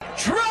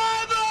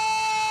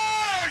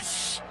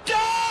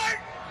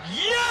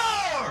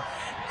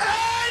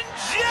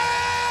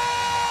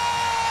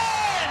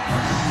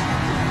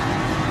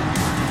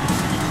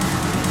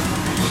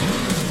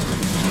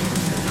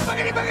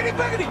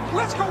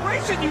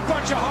racing, you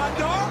bunch of hot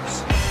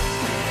dogs!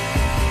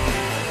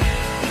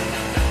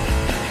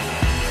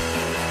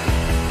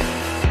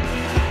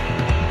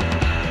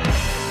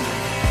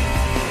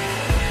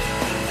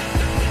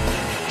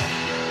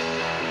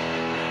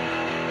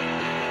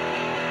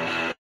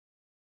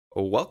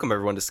 Welcome,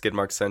 everyone, to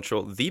Skidmark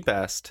Central, the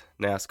best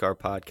NASCAR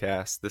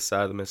podcast this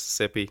side of the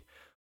Mississippi.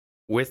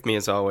 With me,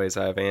 as always,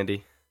 I have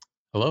Andy.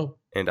 Hello.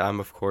 And I'm,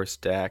 of course,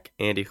 Dak.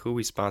 Andy, who are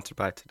we sponsored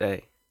by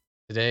today?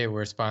 Today,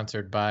 we're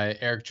sponsored by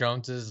Eric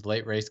Jones's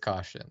Late Race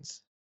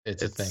Cautions.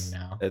 It's a thing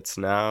now. It's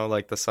now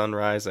like the sun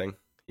rising.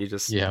 He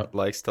just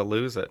likes to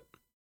lose it.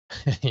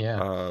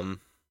 Yeah.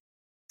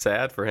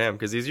 Sad for him,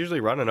 because he's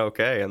usually running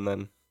okay, and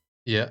then...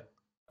 Yeah.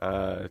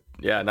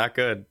 Not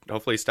good.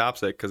 Hopefully he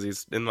stops it, because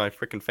he's in my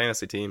freaking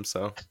fantasy team,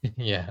 so...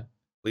 Yeah.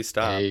 Please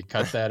stop. Hey,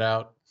 cut that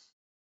out.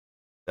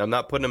 I'm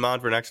not putting him on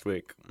for next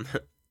week.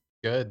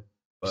 Good.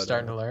 He's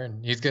starting to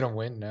learn. He's going to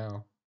win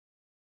now.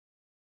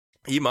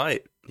 He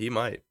might.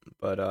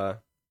 But,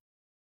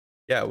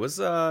 it was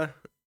a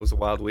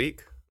wild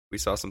week. We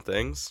saw some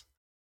things.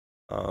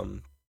 Another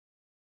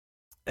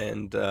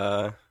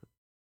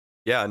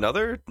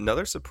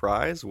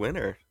surprise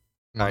winner,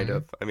 kind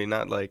of. I mean,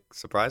 not like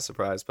surprise,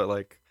 but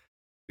like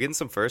getting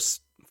some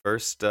first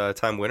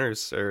time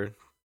winners or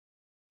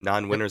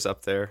non-winners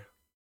up there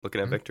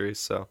looking at victories.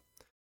 So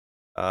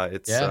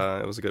it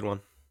was a good one.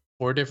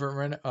 4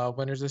 different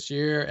winners this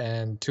year,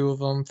 and 2 of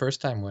them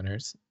first-time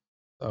winners.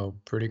 So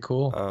pretty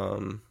cool.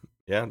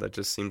 That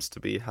just seems to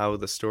be how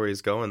the story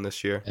is going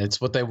this year. It's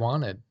what they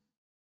wanted.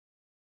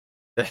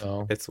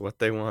 So it's what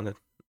they wanted.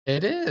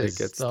 It is. It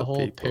gets the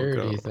whole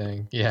parody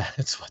thing. Yeah,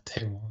 it's what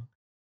they want.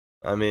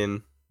 I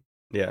mean,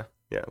 yeah,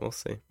 we'll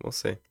see.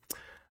 What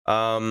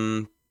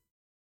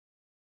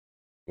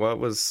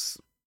was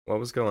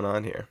going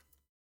on here?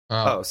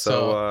 Go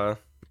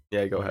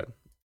ahead.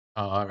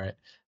 Oh, all right.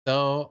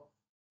 So,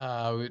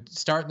 we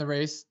start in the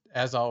race,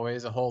 as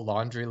always, a whole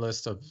laundry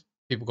list of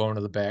people going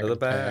to the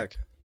back.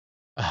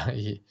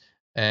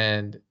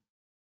 And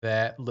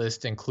that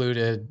list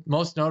included,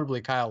 most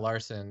notably, Kyle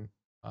Larson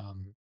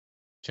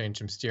changed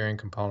some steering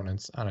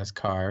components on his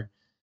car.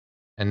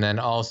 And then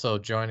also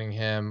joining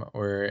him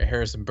were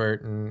Harrison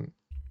Burton,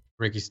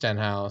 Ricky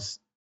Stenhouse,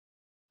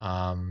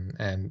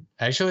 and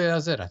actually that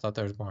was it. I thought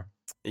there was more.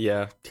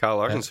 Yeah, Kyle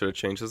Larson should have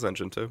changed his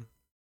engine too.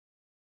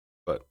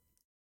 But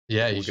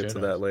we'll get to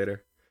that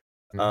later.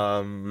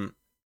 Mm-hmm.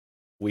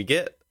 We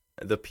get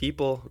the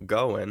people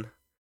going.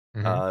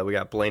 Mm-hmm. We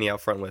got Blaney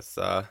out front with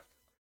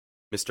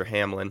Mr.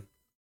 Hamlin.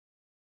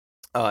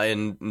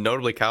 And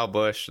notably Kyle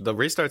Busch. The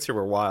restarts here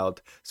were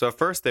wild. So at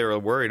first they were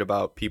worried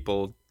about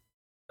people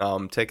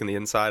taking the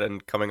inside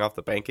and coming off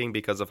the banking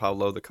because of how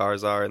low the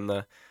cars are in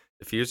the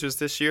diffusers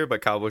this year.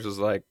 But Kyle Busch was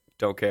like,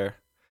 don't care.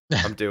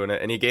 I'm doing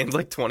it. And he gained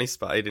like 20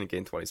 spots. He didn't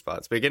gain 20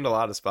 spots, but he gained a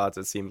lot of spots,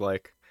 it seemed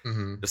like.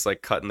 Mm-hmm. Just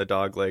like cutting the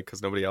dog leg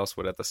because nobody else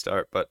would at the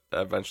start. But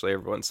eventually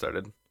everyone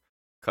started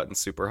cutting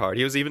super hard.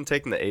 He was even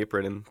taking the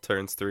apron in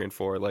turns 3 and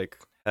 4 like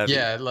heavy.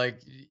 Yeah,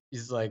 like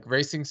he's like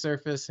racing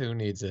surface. Who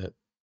needs it?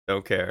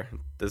 Don't care.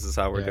 This is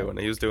how we're doing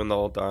it. He was doing the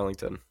old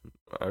Darlington.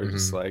 I was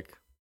just like,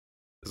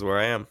 this is where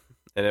I am.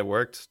 And it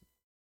worked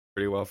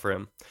pretty well for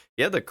him.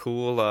 He had the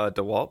cool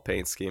DeWalt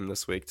paint scheme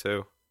this week,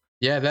 too.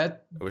 Yeah,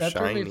 that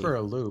threw me for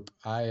a loop.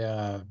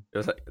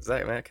 Is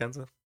that Matt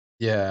Kenseth?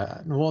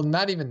 Yeah. Well,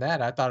 not even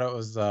that. I thought it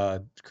was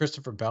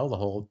Christopher Bell the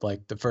whole,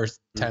 like, the first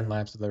 10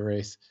 laps of the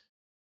race.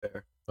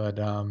 Fair. But,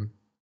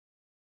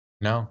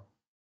 no.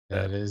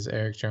 That is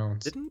Eric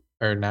Jones.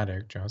 Or not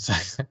Eric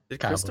Jones. Did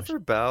Christopher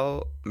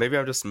Bell... Maybe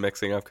I'm just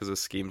mixing up because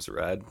his scheme's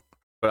red.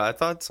 But I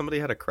thought somebody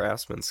had a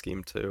Craftsman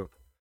scheme, too.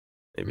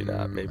 Maybe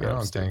not. Maybe I I'm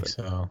don't stupid. think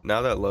so.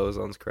 Now that Lowe's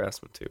owns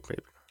Craftsman, too.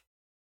 Maybe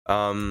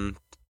not.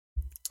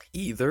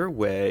 Either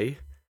way,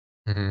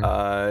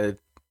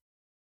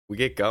 we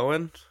get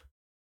going.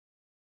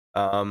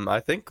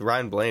 I think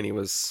Ryan Blaney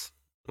was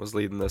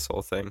leading this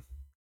whole thing.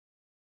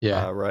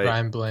 Yeah, right.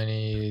 Ryan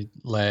Blaney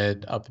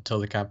led up until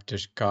the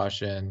competition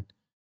caution,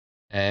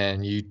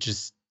 and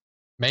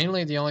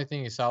mainly the only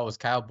thing you saw was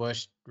Kyle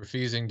Busch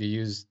refusing to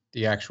use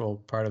the actual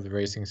part of the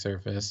racing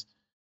surface,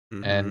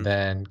 and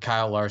then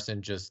Kyle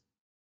Larson just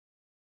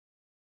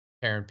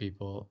tearing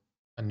people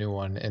a new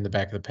one in the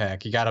back of the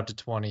pack. He got up to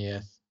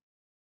 20th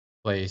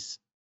place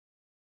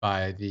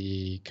by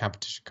the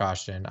competition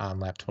caution on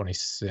lap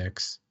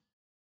 26.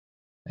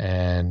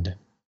 And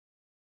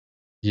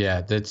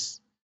yeah, did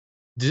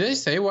they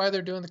say why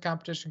they're doing the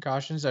competition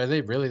cautions? Are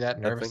they really that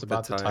nervous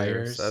about the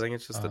tires? I think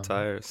it's just the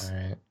tires. All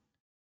right.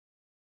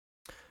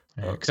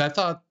 Because I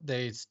thought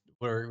they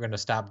were going to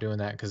stop doing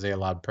that because they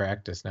allowed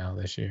practice now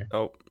this year.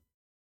 Oh,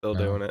 still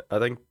doing it. I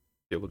think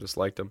people just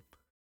liked them.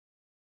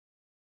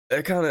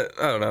 It kind of,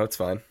 I don't know. It's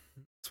fine.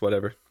 It's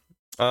whatever.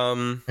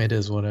 It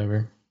is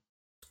whatever.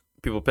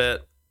 People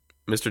pit.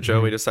 Mr.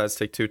 Joey decides to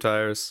take 2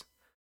 tires.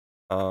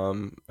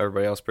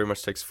 Everybody else pretty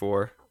much takes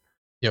 4.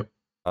 Yep.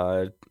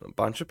 A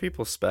bunch of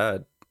people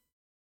sped.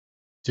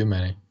 Too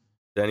many.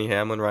 Denny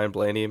Hamlin, Ryan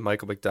Blaney,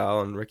 Michael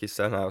McDowell, and Ricky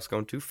Stenhouse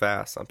going too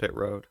fast on pit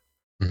road.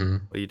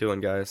 What are you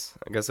doing, guys?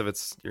 I guess if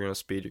you're going to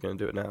speed, you're going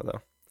to do it now,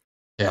 though.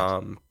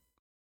 Yeah.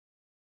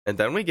 And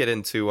then we get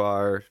into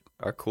our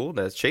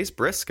coolness. Chase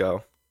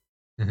Briscoe.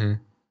 Mm-hmm.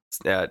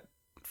 At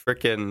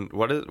freaking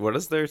what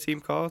is their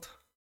team called?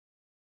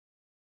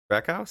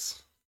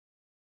 Trackhouse?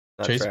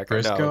 Not Chase Trackhouse.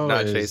 Briscoe. No,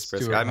 not Chase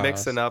Briscoe. I'm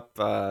mixing up.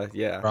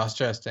 Yeah. Ross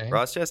Chastain.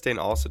 Ross Chastain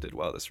also did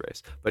well this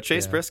race, but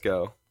Chase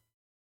Briscoe,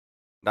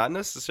 not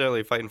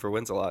necessarily fighting for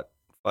wins a lot,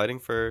 fighting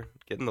for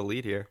getting the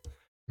lead here.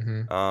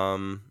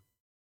 Mm-hmm.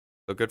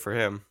 So good for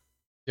him.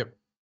 Yep.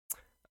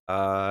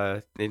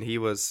 And he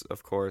was,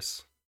 of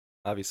course,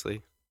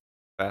 obviously,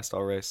 fast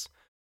all race.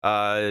 You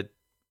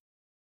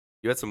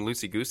had some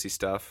loosey-goosey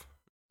stuff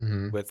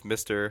with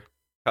Mr.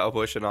 Kyle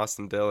Busch and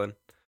Austin Dillon.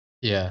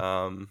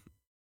 Yeah.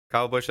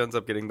 Kyle Busch ends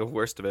up getting the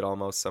worst of it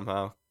almost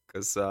somehow,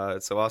 because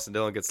so Austin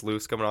Dillon gets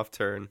loose coming off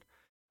turn.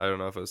 I don't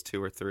know if it was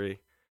 2 or 3.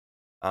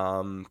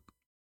 And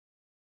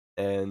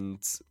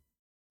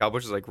Kyle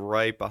Busch is like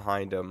right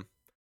behind him.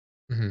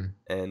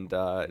 And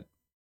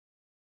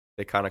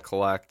they kind of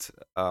collect.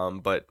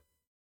 But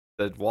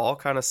the wall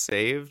kind of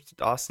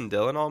saved Austin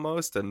Dillon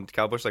almost, and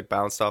Kyle Busch like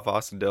bounced off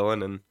Austin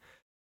Dillon and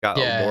got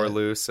more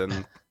loose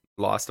and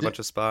lost a bunch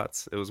of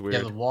spots. It was weird.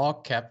 Yeah, the wall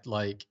kept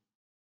like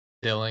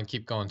Dillon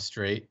keep going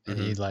straight, and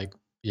he like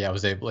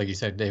was able, like you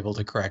said, able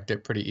to correct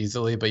it pretty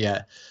easily. But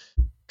yeah,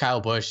 Kyle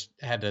Busch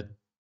had to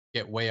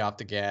get way off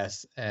the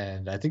gas,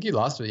 and I think he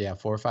lost 4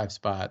 or 5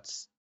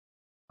 spots.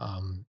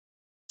 But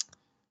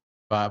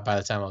by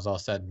the time it was all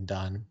said and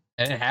done,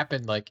 and it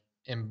happened like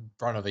in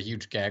front of a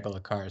huge gaggle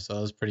of cars, so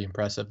it was pretty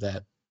impressive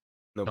that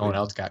no one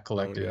else got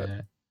collected in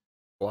it.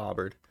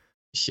 Clobbered.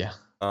 Yeah.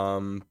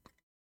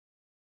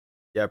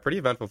 Yeah, pretty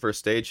eventful first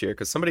stage here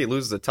because somebody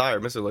loses a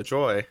tire, Mr.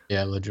 LaJoie.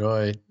 Yeah,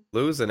 LaJoie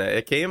losing it.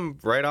 It came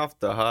right off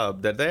the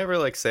hub. Did they ever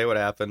like say what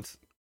happened?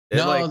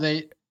 No,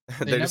 they're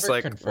just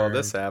like, confirmed.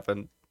 Well, this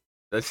happened.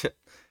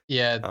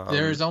 Yeah,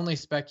 there's only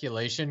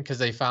speculation because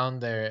they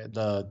found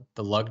the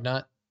lug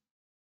nut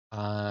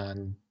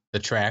on the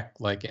track,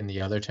 like in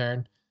the other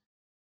turn.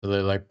 So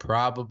they're like,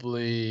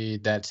 probably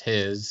that's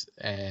his,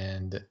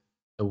 and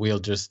the wheel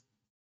just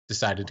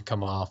decided to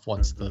come off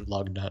once the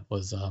lug nut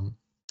was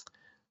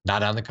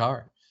not on the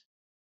car.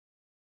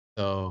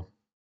 So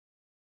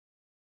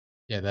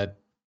yeah,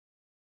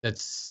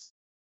 that's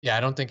I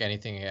don't think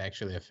anything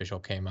actually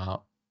official came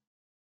out.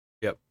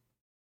 Yep.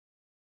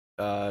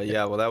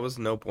 Yeah, well that was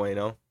no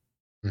bueno.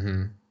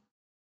 Yeah,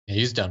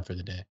 he's done for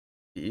the day.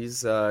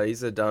 He's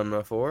a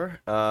done for.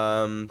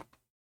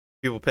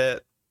 People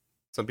pit.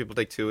 Some people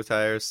take 2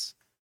 tires.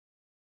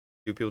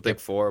 2 people take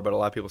 4, but a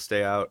lot of people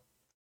stay out.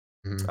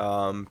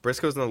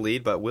 Briscoe's in the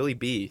lead, but Willie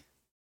B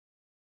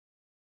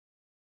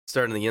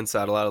starting the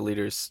inside. A lot of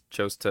leaders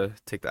chose to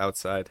take the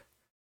outside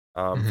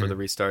for the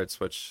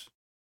restarts, which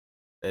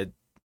it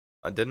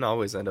didn't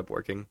always end up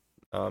working,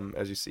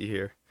 as you see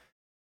here.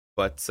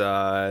 But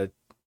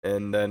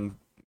and then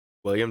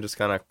William just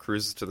kind of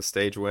cruises to the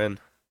stage win.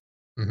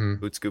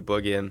 Boot scoop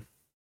boogieing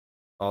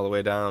all the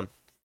way down.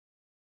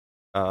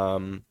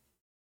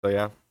 So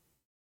yeah,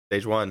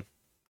 stage 1,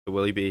 the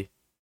Willie B.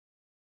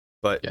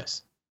 But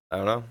yes, I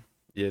don't know.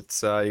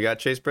 It's you got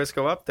Chase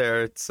Briscoe up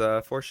there. It's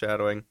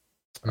foreshadowing.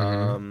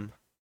 So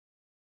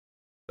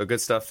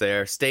good stuff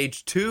there.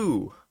 Stage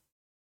 2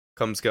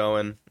 comes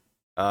going.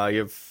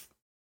 You have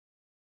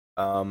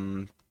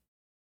all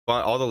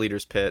the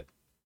leaders pit.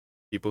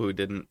 People who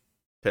didn't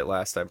pit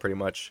last time, pretty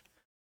much.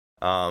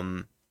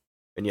 And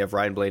you have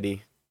Ryan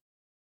Blaney,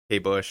 Kay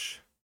Busch,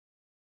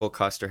 Cole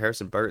Custer,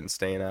 Harrison Burton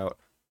staying out.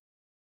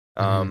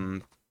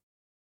 And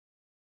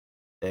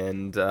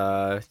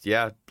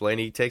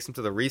Blaney takes him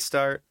to the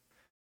restart.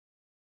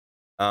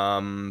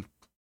 And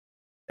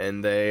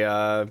they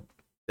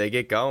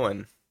get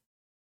going.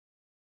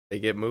 They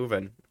get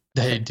moving.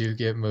 They do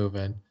get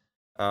moving.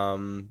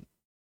 Yeah,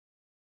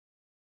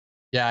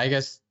 I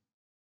guess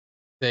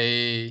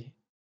they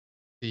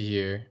see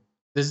here.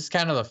 This is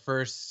kind of the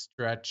first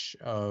stretch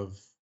of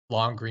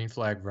long green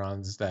flag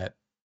runs that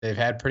they've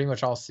had pretty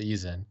much all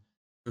season.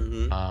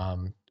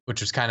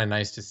 Which was kind of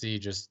nice to see,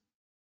 just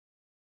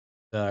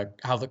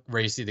how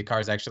racy the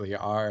cars actually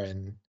are,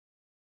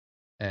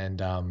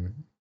 and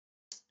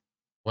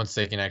once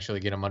they can actually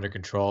get them under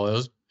control,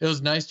 it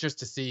was nice just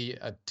to see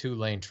a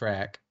 2-lane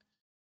track.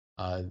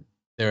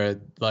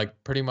 They're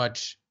like pretty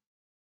much,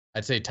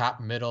 I'd say top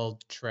middle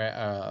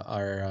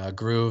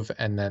groove,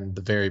 and then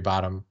the very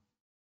bottom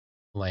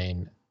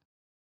lane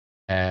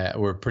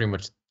were pretty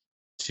much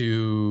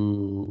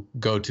 2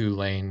 go-to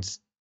lanes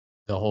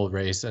the whole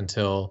race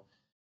until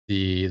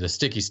the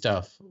sticky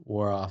stuff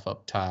wore off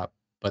up top.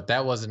 But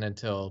that wasn't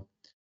until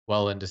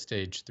well into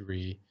stage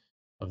 3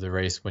 of the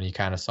race when you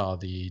kind of saw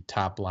the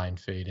top line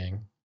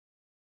fading.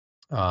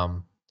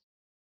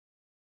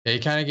 They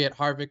kind of get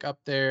Harvick up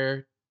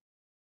there,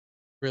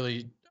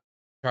 really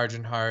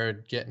charging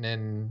hard, getting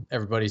in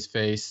everybody's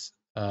face,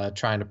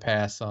 trying to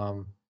pass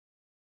them.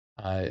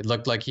 It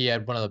looked like he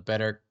had one of the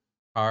better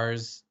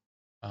cars,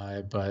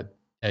 but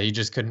he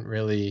just couldn't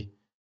really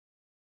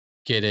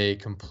get a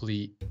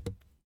complete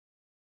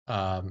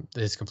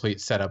his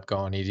complete setup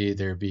going. He'd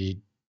either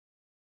be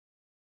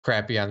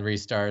crappy on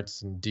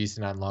restarts and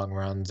decent on long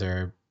runs,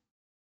 or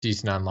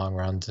decent on long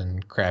runs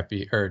and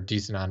crappy, or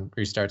decent on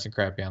restarts and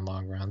crappy on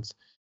long runs.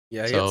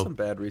 Yeah, he had some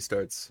bad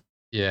restarts.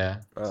 Yeah.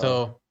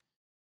 So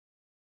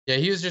yeah,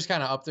 he was just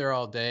kind of up there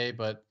all day,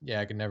 but yeah,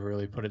 I could never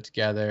really put it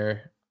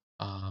together.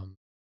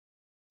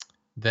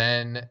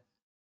 Then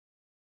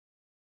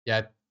yeah,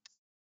 I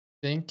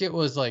think it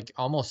was like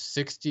almost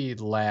 60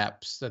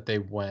 laps that they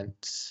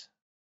went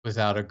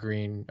without a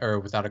green or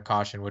without a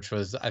caution, which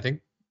was, I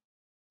think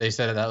they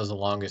said that was the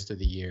longest of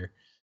the year.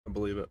 I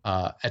believe it.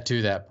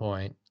 To that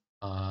point,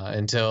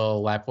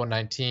 until lap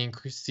 119,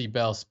 Christy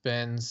Bell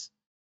spins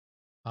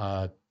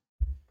from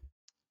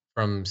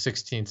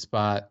 16th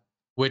spot,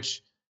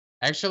 which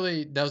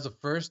actually that was the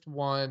first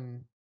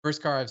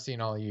car I've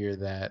seen all year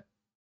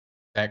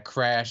that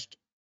crashed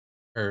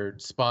or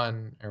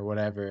spun or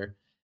whatever,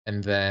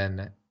 and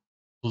then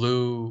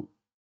blew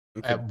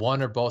at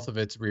one or both of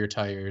its rear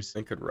tires.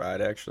 And could ride,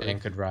 actually.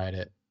 And could ride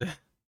it. So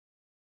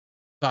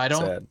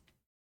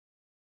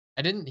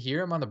I didn't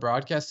hear him on the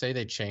broadcast say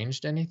they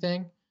changed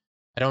anything.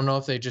 I don't know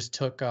if they just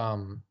took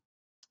kind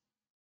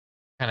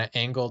of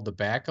angled the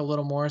back a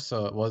little more,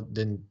 so it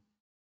wasn't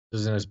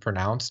as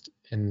pronounced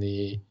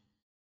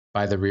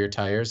by the rear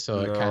tires. So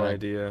it kind of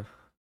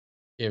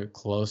gave it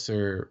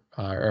closer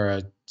or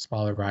a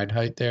smaller ride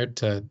height there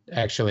to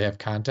actually have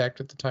contact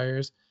with the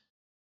tires.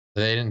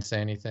 They didn't say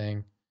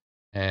anything,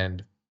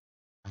 and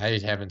I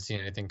haven't seen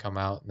anything come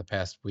out in the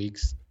past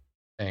weeks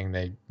saying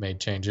they made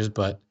changes.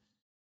 But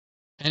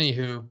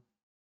anywho,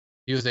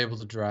 he was able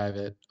to drive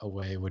it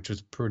away, which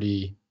was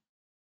pretty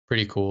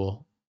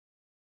cool.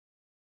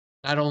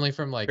 Not only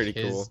from like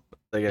cool.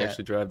 They can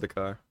actually drive the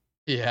car.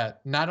 Yeah,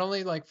 not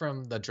only like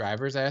from the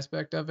driver's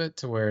aspect of it,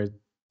 to where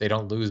they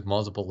don't lose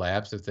multiple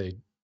laps if they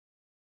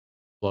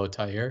blow a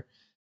tire,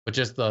 but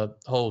just the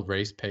whole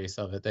race pace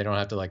of it. They don't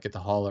have to like get the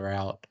hauler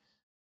out,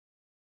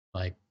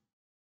 like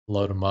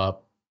load them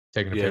up,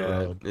 take them to pit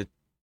road.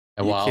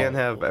 You can't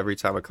have every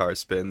time a car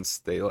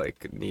spins, they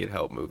like need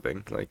help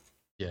moving. Like,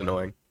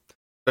 annoying.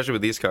 Especially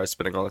with these cars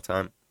spinning all the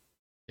time.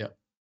 Yep.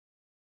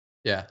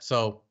 Yeah,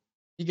 so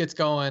he gets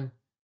going.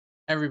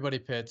 Everybody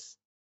pits,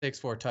 takes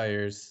 4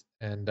 tires,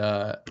 and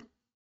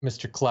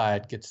Mr.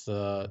 Clyde gets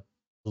the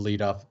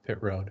lead off the pit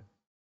road.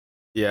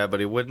 Yeah, but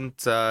he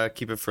wouldn't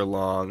keep it for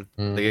long.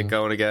 Mm-hmm. They get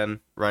going again.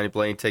 Ronnie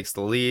Blaney takes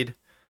the lead,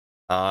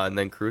 and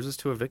then cruises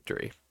to a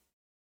victory.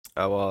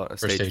 A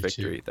stage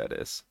victory, 2. That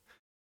is.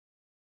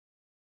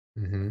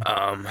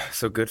 Mm-hmm.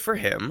 So good for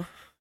him.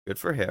 Good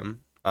for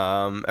him.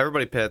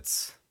 Everybody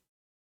pits.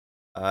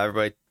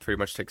 Everybody pretty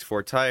much takes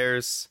 4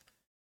 tires.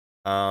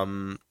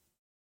 But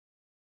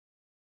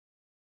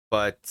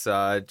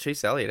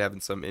Chase Elliott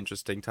having some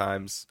interesting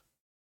times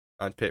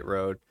on pit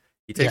road.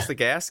 He takes the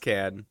gas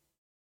can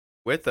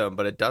with him,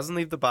 but it doesn't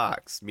leave the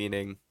box,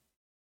 meaning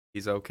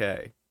he's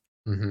okay.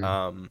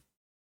 Mm-hmm.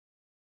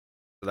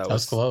 So that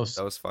was close.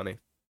 That was funny,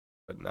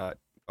 but not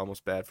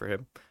almost bad for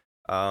him.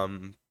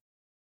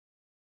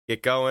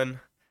 Get going.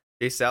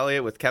 Chase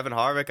Elliott with Kevin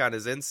Harvick on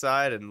his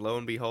inside, and lo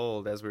and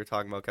behold, as we were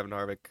talking about, Kevin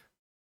Harvick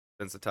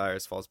spins the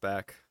tires, falls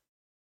back.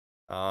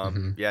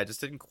 Yeah,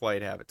 just didn't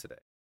quite have it today.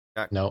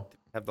 Nope.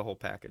 Have the whole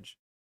package.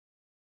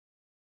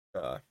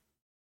 But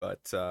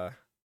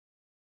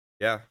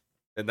yeah.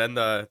 And then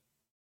the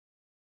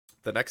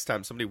next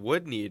time somebody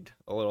would need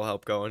a little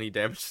help going, he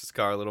damaged his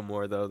car a little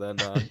more though than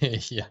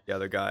the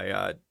other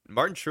guy.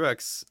 Martin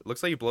Truex,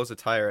 looks like he blows a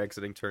tire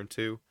exiting turn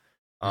 2.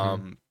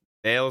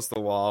 Nails the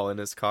wall, and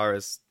his car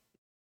is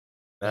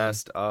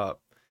messed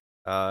up.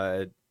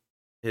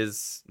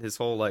 His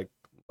whole like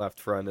left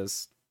front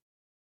is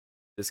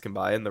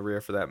discombobulated, the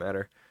rear for that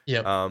matter.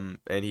 Yep.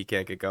 And he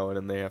can't get going,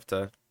 and they have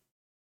to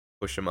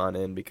push him on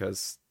in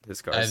because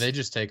his car. They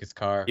just take his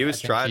car. He was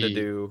trying to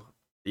do.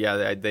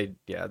 Yeah, they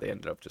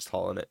ended up just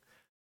hauling it,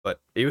 but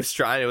he was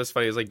trying. It was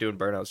funny. He was like doing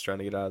burnouts, trying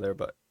to get out of there,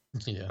 but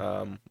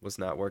was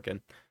not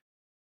working.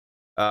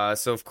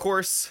 So of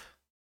course,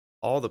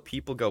 all the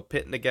people go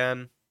pitting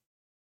again.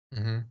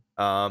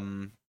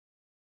 Mm-hmm.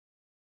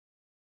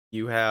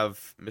 You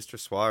have Mr.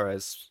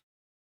 Suarez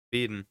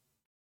speeding.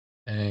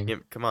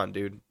 Dang. Come on,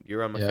 dude.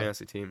 You're on my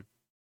fantasy team.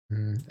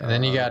 And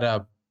then you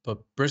got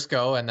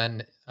Briscoe, and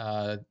then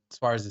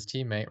Suarez's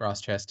teammate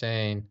Ross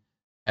Chastain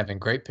having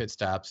great pit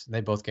stops.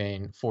 They both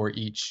gain 4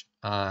 each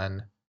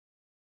on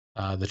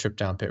the trip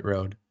down pit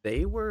road.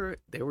 They were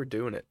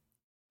doing it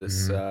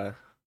this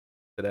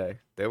today.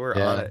 They were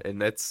on it,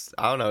 and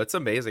I don't know, it's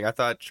amazing. I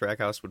thought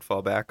Trackhouse would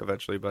fall back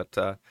eventually, but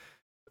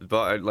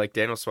like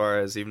Daniel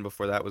Suarez, even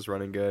before that, was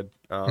running good.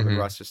 And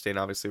Ross Chastain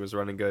obviously was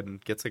running good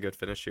and gets a good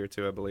finish here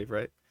too, I believe,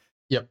 right?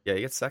 Yep. Yeah,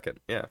 he gets second.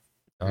 Yeah.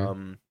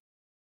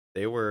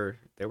 They were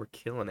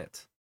killing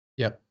it.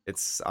 Yep.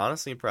 It's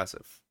honestly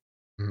impressive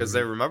because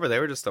they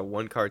were just a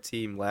 1-car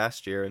team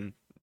last year, and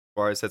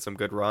Suarez had some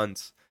good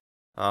runs.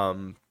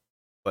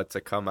 But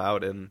to come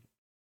out and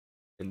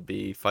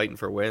be fighting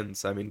for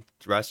wins, I mean,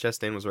 Ross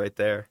Chastain was right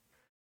there.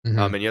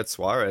 And you had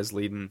Suarez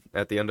leading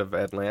at the end of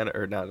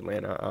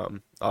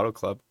Auto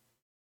Club.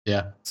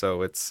 Yeah.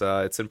 So it's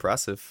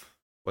impressive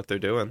what they're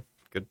doing.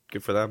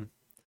 Good for them,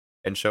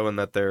 and showing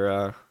that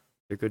they're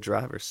good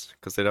drivers,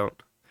 because they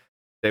don't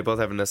they both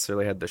haven't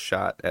necessarily had the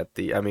shot at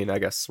the. I mean, I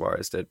guess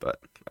Suarez did, but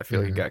I feel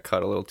like he got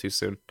cut a little too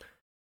soon.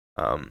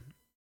 From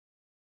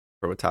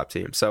a top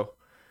team. So,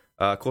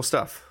 cool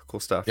stuff.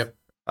 Yep.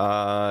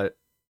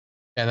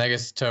 And I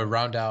guess to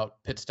round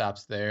out pit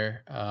stops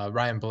there,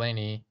 Ryan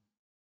Blaney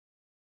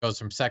goes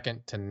from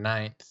 2nd to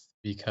 9th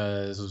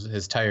because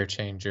his tire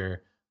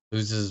changer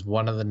loses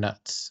one of the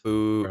nuts.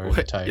 Ooh,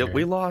 yeah,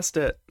 we lost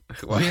it.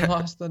 We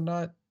lost the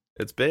nut.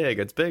 It's big.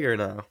 It's bigger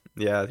now.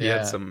 Yeah, he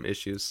had some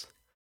issues.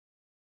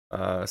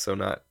 So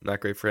not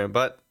great for him,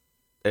 but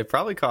it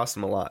probably cost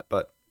him a lot.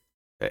 But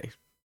hey,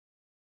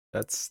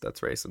 that's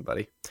racing,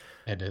 buddy.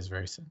 It is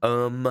racing.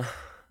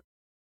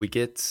 We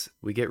get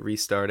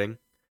restarting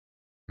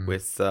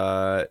with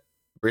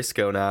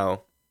Briscoe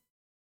now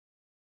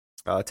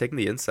taking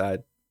the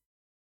inside.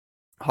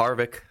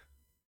 Harvick,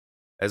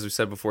 as we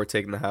said before,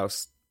 taking the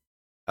house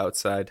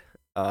outside.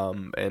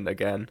 And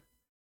again,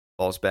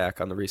 falls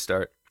back on the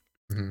restart.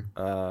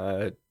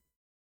 Poor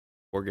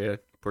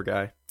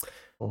guy.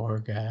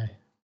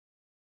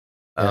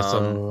 Yeah,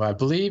 so I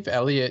believe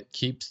Elliott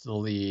keeps the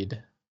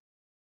lead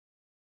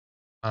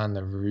on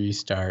the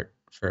restart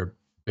for a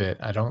bit.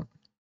 I don't.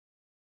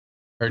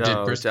 Or no,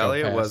 did Briscoe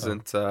Elliott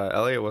wasn't.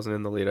 Elliott wasn't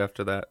in the lead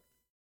after that.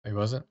 He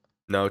wasn't.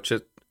 No,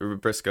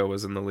 Briscoe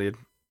was in the lead.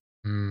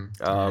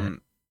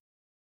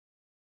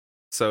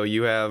 So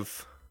you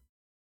have.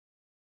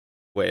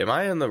 Wait, am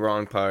I in the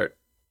wrong part?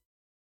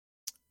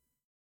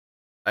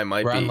 I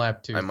might We're be. On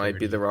lap 230. I might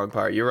be the wrong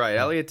part. You're right.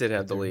 Elliott did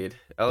have the lead.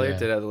 Elliott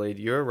did have the lead.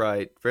 You're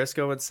right.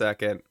 Briscoe in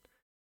second.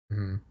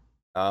 And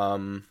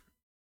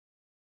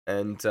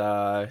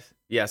so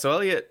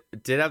Elliott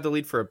did have the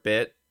lead for a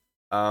bit,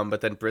 but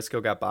then Briscoe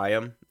got by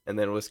him, and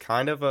then it was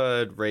kind of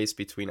a race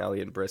between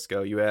Elliott and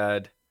Briscoe. You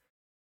had,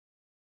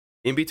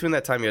 in between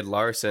that time, you had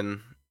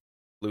Larson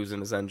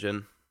losing his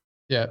engine.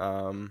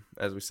 Yeah.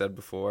 As we said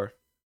before.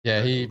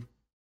 Yeah,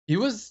 he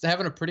was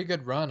having a pretty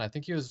good run. I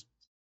think he was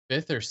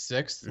 5th or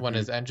 6th when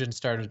his engine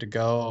started to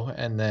go,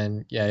 and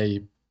then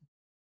he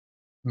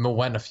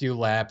went a few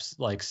laps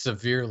like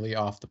severely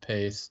off the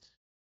pace,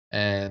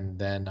 and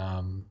then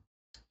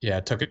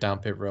took it down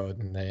pit road,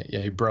 and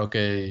he broke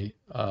a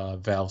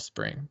valve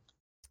spring.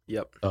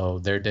 Yep. So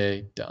their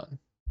day done.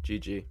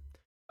 GG.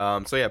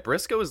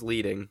 Briscoe was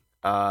leading,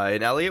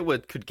 and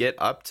Elliott could get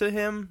up to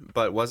him,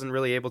 but wasn't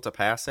really able to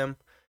pass him.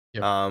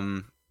 Yep.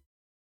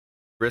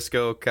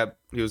 Briscoe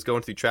he was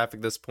going through traffic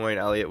at this point.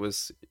 Elliott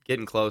was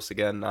getting close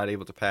again, not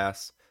able to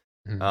pass.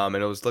 And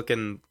it was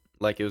looking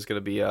like it was going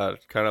to be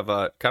kind of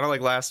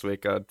like last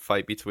week, a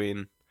fight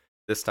between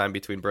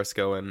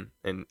Briscoe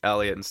and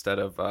Elliott instead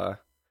of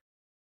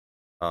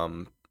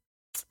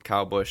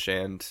Kyle Busch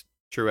and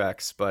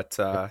Truex.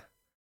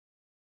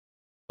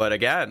 But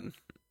again,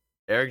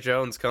 Erik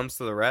Jones comes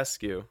to the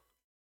rescue.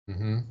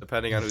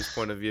 Depending on whose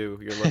point of view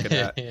you're looking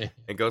at,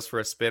 and goes for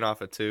a spin off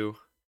of 2,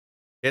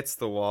 hits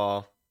the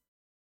wall.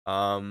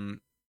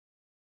 And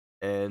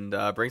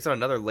brings on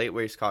another late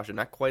race caution.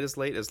 Not quite as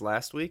late as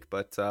last week,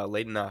 but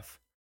late enough.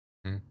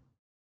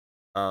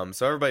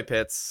 So everybody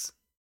pits.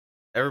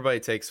 Everybody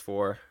takes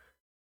 4.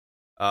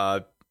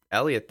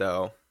 Elliott,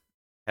 though,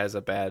 has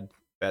a bad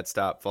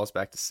stop. Falls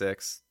back to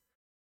 6.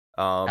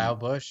 Kyle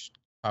Busch,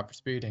 proper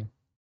speeding.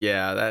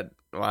 Yeah,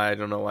 I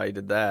don't know why he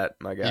did that,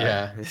 my guy.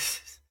 Yeah.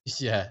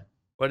 Yeah.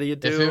 What are you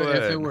doing?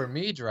 If it were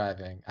me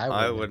driving,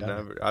 I would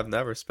never. I've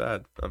never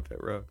sped on pit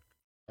road.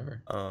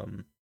 Never.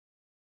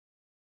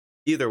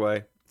 Either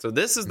way, so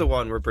this is the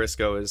one where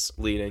Briscoe is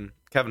leading.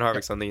 Kevin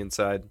Harvick's on the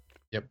inside.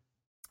 Yep.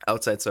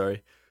 Outside,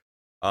 sorry.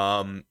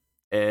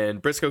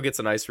 And Briscoe gets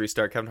a nice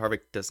restart. Kevin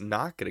Harvick does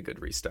not get a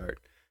good restart.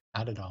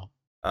 Not at all.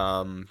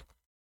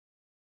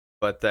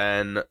 But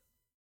then,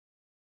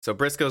 so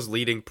Briscoe's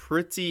leading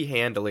pretty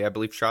handily. I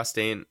believe Ross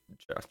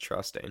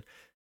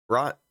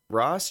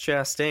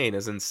Chastain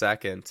is in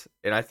second,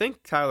 and I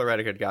think Tyler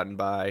Reddick had gotten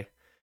by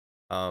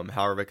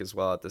Harvick as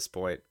well at this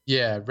point.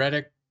 Yeah,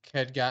 Reddick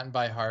had gotten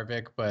by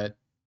Harvick, but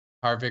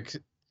Harvick,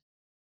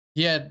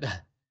 it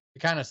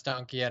kind of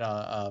stunk. He had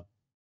a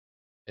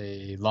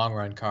long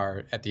run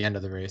car at the end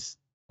of the race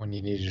when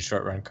he needed a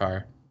short run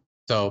car.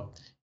 So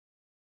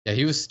yeah,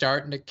 he was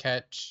starting to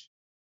catch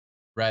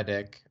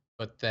Reddick,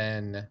 but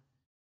then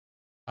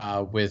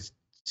with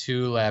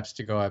 2 laps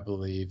to go, I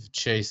believe,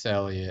 Chase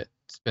Elliott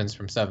spins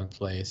from 7th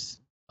place.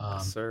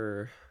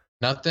 Sir.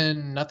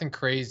 Nothing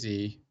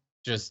crazy.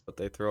 But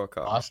they throw a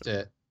caution. Lost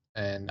it,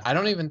 and I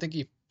don't even think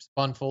he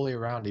spun fully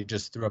around. He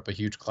just threw up a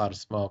huge cloud of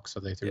smoke, so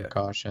they threw a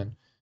caution,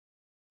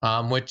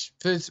 which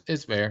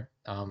is fair.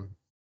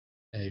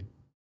 They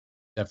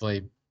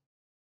definitely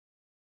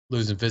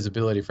losing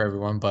visibility for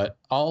everyone, but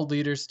all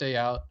leaders stay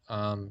out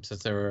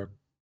since they were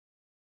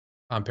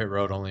on pit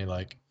road only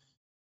like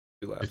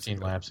 15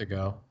 laps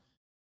ago.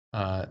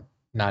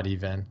 Not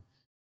even.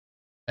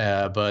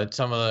 But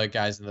some of the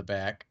guys in the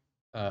back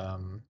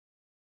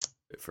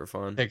for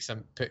fun pick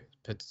some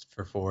pits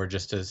for 4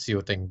 just to see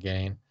what they can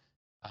gain,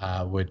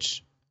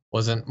 which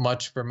wasn't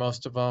much for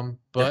most of them.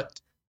 But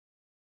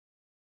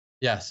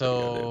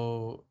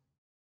so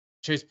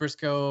Chase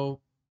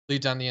Briscoe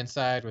leads on the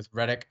inside with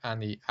Reddick on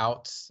the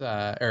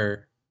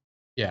outside,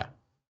 Yeah.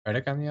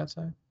 Reddick on the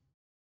outside?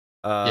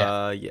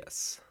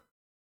 Yes.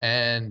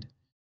 And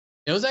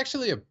it was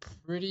actually a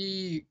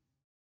pretty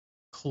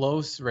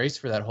close race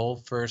for that whole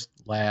first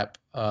lap.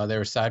 They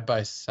were side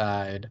by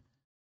side,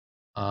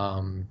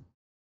 going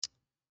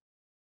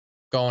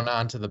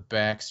on to the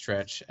back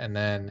stretch, and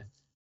then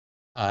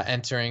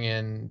entering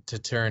into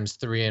turns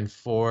 3 and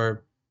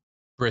 4,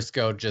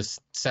 Briscoe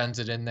just sends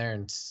it in there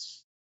and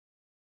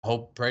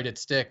prayed it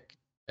stick.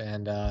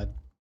 And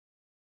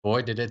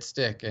boy, did it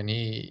stick! And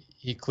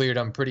he cleared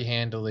them pretty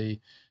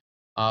handily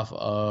off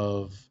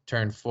of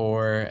turn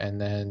 4,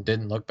 and then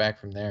didn't look back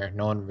from there.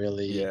 No one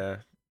really. Yeah,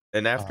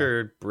 and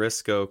after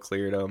Briscoe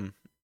cleared him,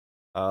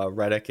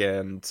 Reddick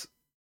and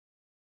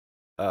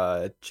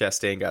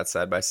Chastain got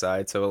side by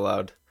side, so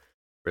allowed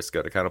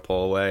Briscoe to kind of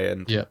pull away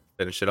and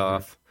finish it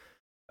off.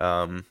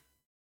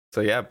 So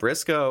yeah,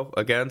 Briscoe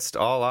against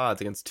all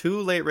odds, against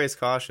 2 late race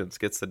cautions,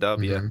 gets the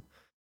W.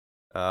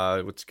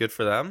 Which is good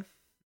for them.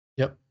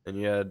 Yep. And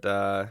you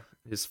had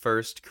his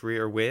first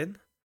career win.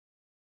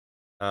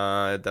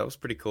 That was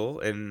pretty cool,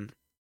 and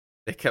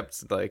they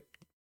kept like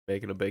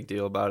making a big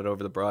deal about it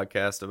over the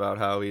broadcast about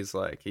how he's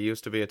like, he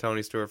used to be a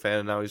Tony Stewart fan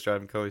and now he's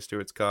driving Cody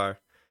Stewart's car.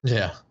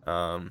 Yeah.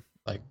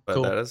 But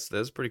cool. that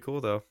is pretty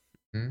cool though.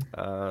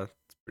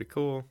 It's pretty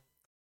cool.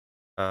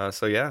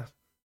 So yeah,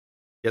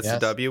 gets the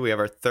W. We have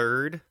our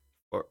third,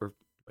 or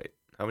wait,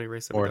 how many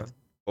races have we done?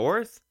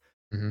 Fourth.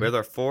 We have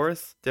our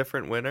 4th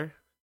different winner.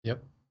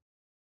 Yep.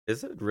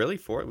 Is it really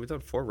 4? We've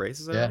done 4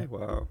 races already.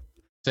 Wow.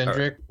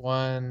 Cindric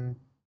won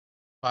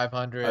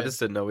 500. I just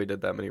didn't know we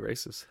did that many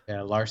races.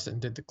 Yeah, Larson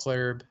did the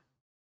Club,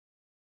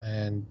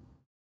 and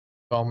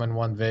Bowman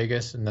won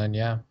Vegas, and then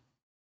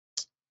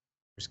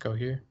let's go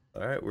here.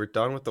 All right, we're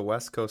done with the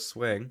West Coast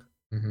swing.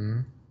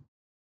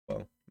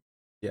 Well,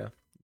 yeah,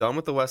 done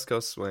with the West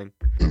Coast swing.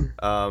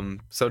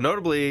 So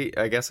notably,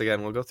 I guess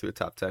again we'll go through the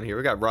top 10 here.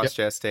 We got Ross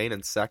Chastain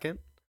in second.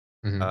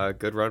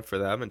 Good run for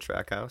them in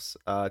Trackhouse.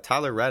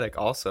 Tyler Reddick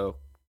also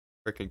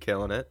freaking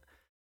killing it.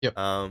 Yep.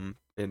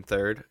 In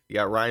third, you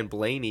got Ryan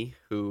Blaney,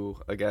 who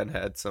again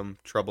had some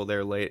trouble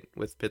there late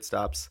with pit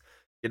stops,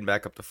 getting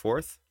back up to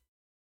 4th.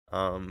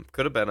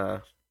 Could have been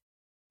a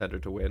contender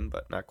to win,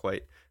 but not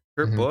quite.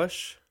 Kurt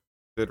Busch,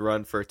 good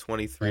run for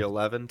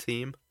 2311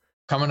 team.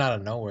 Coming out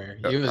of nowhere.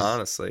 He was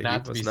honestly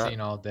not to be seen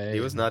all day.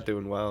 He was not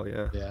doing well.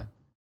 Yeah.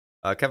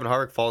 Yeah. Kevin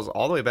Harvick falls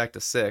all the way back to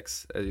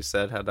 6th, as you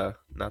said, had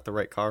not the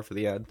right car for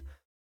the end.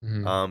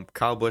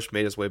 Kyle Busch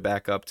made his way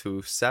back up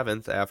to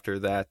 7th after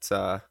that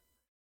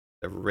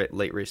the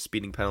late race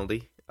speeding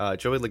penalty.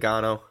 Joey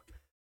Logano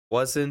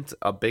wasn't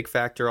a big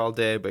factor all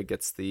day, but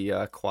gets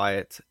the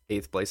quiet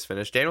 8th place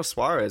finish. Daniel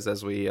Suarez,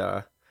 as we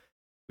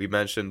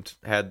mentioned,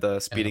 had the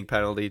speeding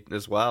penalty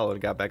as well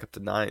and got back up to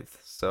 9th.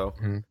 So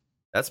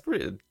that's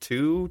pretty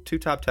two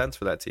top 10s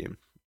for that team.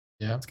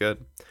 Yeah, that's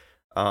good.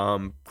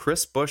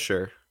 Chris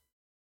Buescher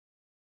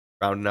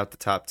rounding out the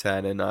top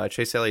 10, and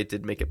Chase Elliott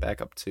did make it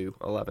back up to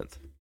 11th.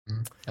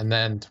 And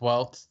then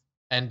 12th,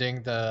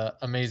 ending the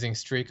amazing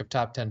streak of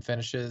top 10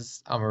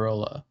 finishes,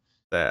 Almirola.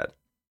 Sad.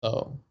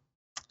 Oh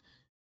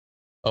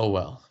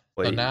well.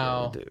 So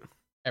now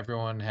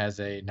everyone has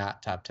a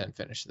not top 10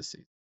 finish this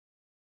season.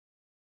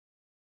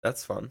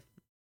 That's fun.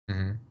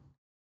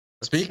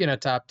 Speaking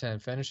of top 10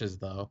 finishes,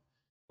 though,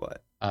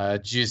 what?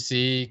 Did you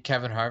see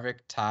Kevin Harvick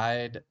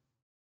tied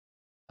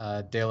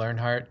Dale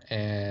Earnhardt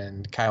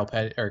and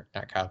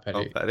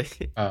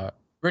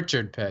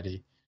Richard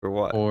Petty for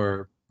what?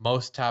 For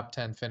most top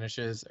 10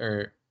 finishes,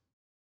 or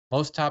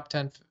most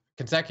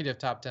consecutive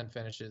top 10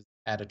 finishes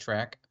at a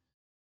track,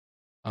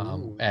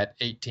 at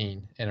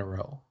 18 in a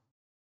row.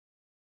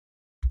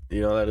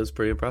 That is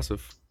pretty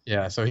impressive.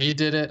 Yeah, so he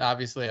did it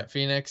obviously at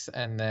Phoenix,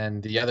 and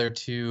then the other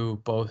 2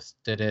 both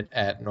did it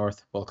at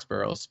North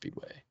Wilkesboro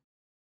Speedway.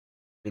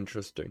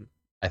 Interesting.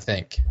 I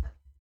think.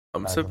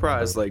 I'm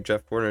surprised like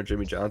Jeff Porter and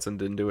Jimmy Johnson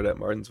didn't do it at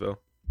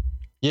Martinsville.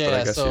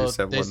 Yeah, so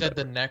they said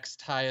the next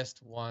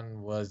highest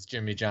one was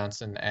Jimmy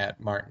Johnson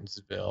at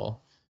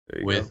Martinsville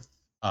with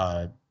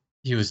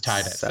he was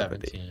tied at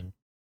 17.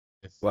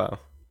 Wow.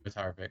 With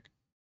Harvick.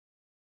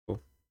 Cool.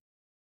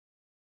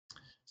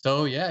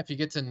 So yeah, if he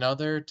gets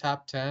another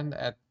top 10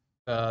 at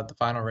the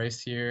final race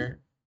here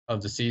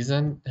of the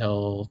season,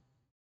 he'll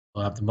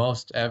have the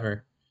most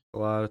ever. A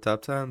lot of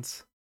top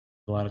 10s.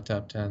 A lot of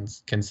top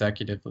 10s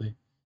consecutively.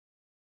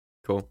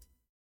 Cool.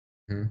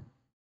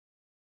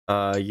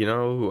 You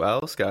know who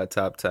else got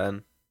top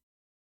 10?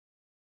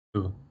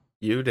 Who?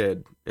 You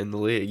did in the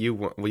league. You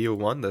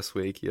won this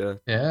week. Yeah.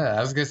 Yeah,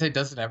 I was gonna say,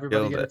 doesn't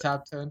everybody get a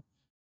top 10?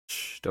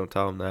 Shh, don't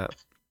tell him that.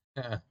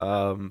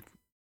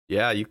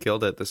 Yeah, you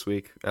killed it this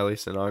week, at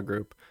least in our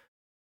group.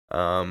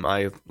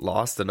 I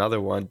lost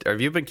another one. Have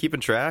you been keeping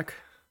track?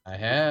 I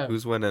have.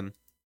 Who's winning?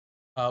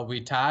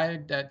 We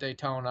tied at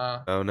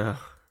Daytona. Oh no.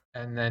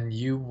 And then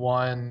you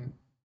won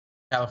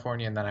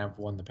California, and then I've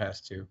won the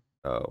past 2.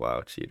 Oh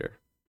wow, cheater.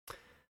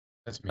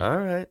 That's me. All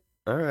right.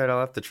 I'll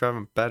have to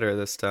try better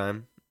this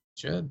time.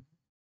 Should.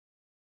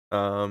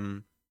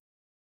 Cool.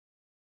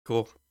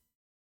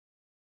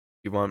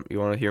 You want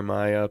to hear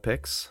my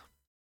picks?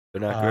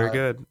 They're not very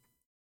good.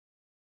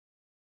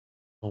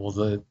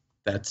 Well,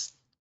 that's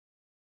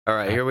all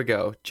right. Here we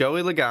go.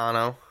 Joey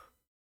Logano,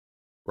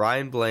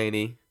 Ryan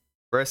Blaney,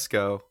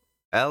 Briscoe,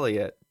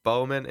 Elliott,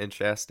 Bowman, and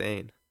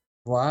Chastain.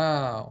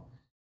 Wow,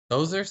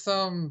 those are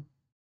some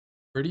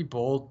pretty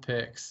bold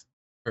picks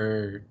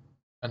for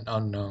an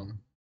unknown.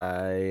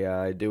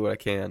 I do what I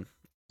can.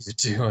 You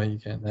do what you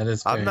can. That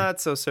is fair. I'm not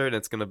so certain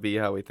it's gonna be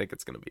how we think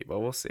it's gonna be, but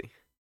we'll see.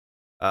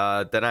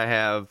 Then I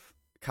have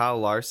Kyle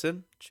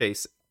Larson,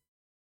 Chase.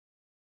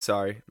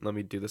 Sorry, let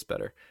me do this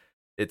better.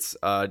 It's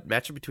a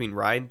matchup between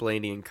Ryan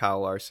Blaney and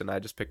Kyle Larson. I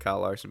just picked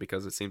Kyle Larson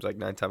because it seems like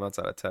 9 times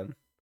out of 10,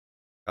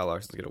 Kyle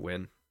Larson's gonna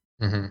win.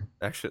 Mm-hmm.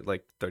 Actually,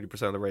 like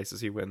 30% of the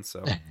races he wins.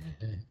 So,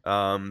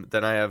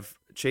 then I have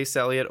Chase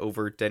Elliott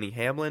over Denny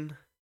Hamlin.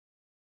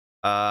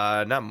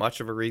 Not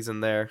much of a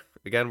reason there.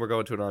 Again, we're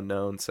going to an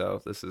unknown,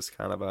 so this is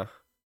kind of a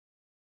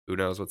who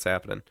knows what's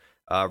happening.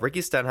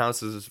 Ricky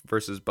Stenhouse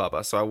versus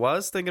Bubba. So I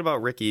was thinking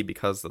about Ricky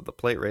because of the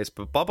plate race,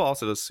 but Bubba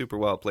also does super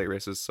well at plate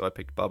races, so I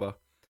picked Bubba.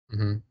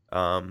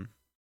 Mm-hmm.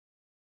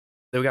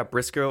 Then we got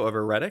Briscoe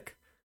over Reddick.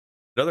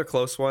 Another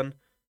close one.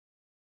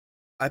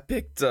 I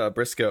picked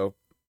Briscoe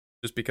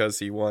just because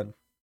he won,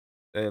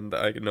 and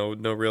I know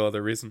no real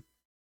other reason.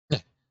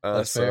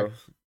 That's fair.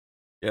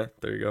 Yeah,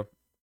 there you go.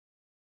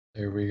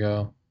 There we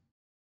go.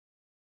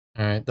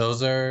 All right,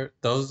 those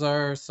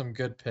are some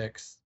good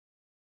picks.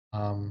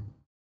 A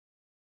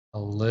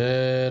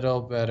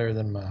little better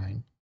than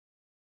mine.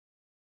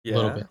 Yeah. A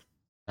little bit,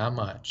 not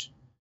much.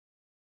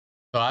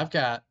 So I've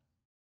got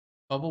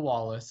Bubba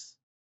Wallace,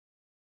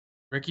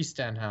 Ricky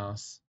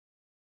Stenhouse,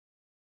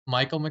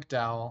 Michael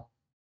McDowell,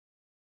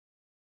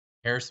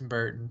 Harrison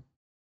Burton,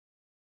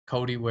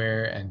 Cody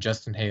Ware, and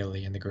Justin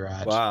Haley in the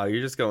garage. Wow,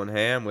 you're just going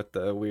ham with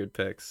the weird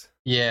picks.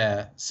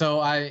 Yeah, so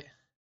I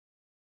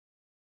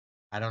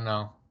don't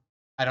know.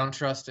 I don't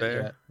trust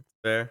it yet. It's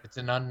fair. It's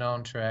an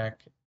unknown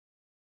track.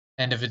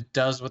 And if it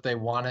does what they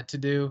want it to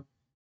do,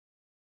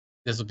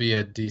 this will be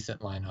a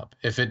decent lineup.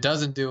 If it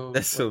doesn't do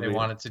what they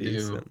want it to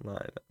do,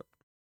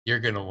 you're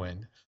going to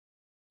win.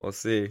 We'll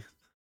see.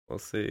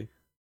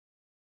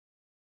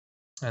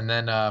 And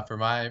then for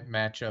my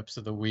matchups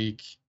of the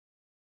week,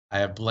 I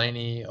have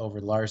Blaney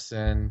over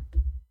Larson,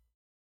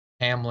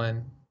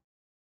 Hamlin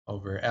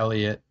over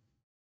Elliott,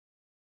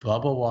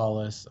 Bubba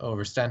Wallace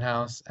over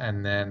Stenhouse,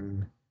 and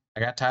then I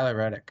got Tyler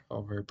Reddick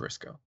over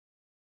Briscoe.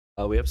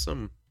 We have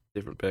some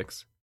different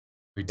picks.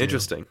 We do.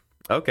 Interesting.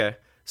 Okay.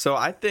 So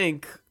I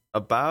think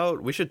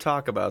we should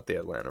talk about the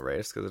Atlanta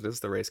race because it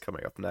is the race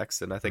coming up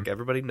next. And I think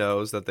everybody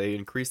knows that they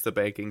increased the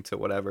banking to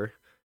whatever.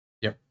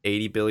 Yep.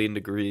 80 billion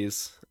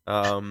degrees.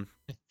 Yeah,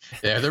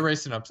 they're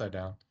racing upside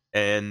down.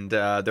 And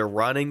they're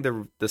running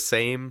the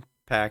same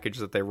package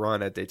that they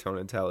run at Daytona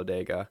and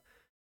Talladega.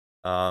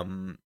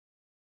 And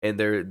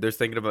they're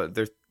thinking about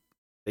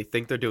they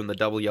think they're doing the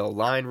double yellow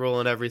line rule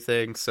and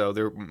everything. So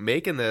they're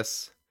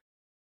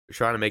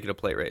trying to make it a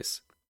plate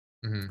race.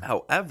 Mm-hmm.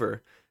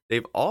 However,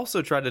 they've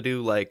also tried to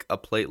do like a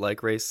plate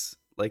like race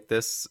like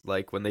this,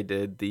 like when they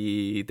did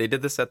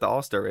this at the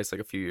All-Star race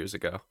like a few years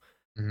ago.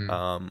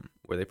 Mm-hmm.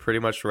 Where they pretty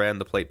much ran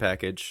the plate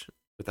package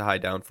with a high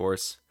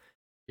downforce.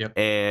 Yep.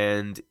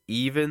 And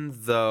even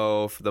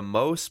though for the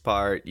most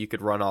part you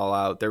could run all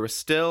out, there was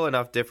still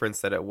enough difference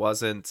that it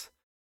wasn't,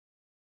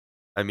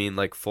 I mean,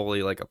 like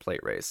fully like a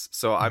plate race.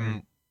 So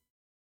I'm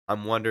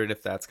wondering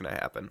if that's gonna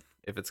happen.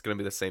 If it's gonna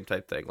be the same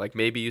type thing. Like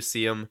maybe you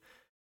see them,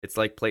 it's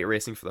like plate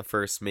racing for the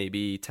first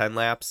maybe 10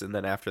 laps, and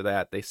then after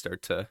that they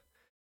start to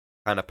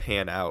kind of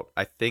pan out.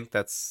 I think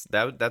that's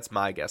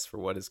my guess for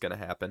what is gonna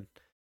happen.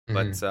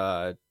 But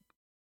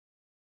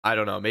I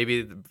don't know.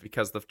 Maybe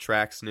because the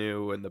track's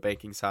new and the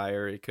banking's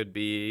higher, it could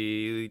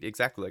be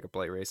exactly like a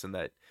plate race in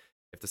that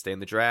you have to stay in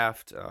the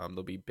draft.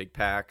 There'll be big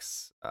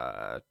packs.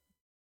 But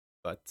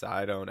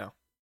I don't know.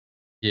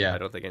 Yeah, I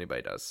don't think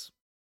anybody does.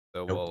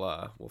 So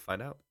nope. We'll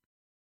find out.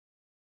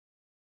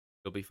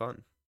 It'll be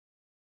fun.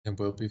 It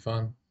will be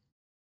fun.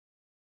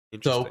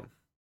 Interesting. So,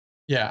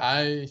 yeah,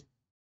 I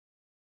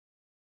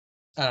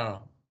don't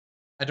know.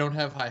 I don't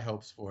have high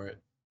hopes for it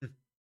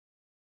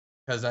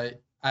because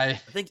I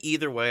think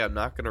either way, I'm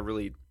not gonna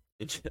really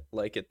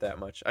like it that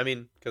much. I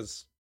mean,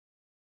 because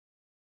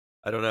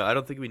I don't know. I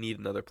don't think we need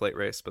another plate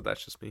race, but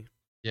that's just me.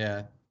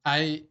 Yeah,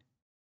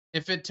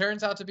 if it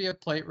turns out to be a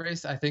plate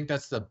race, I think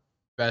that's the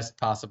best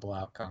possible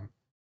outcome.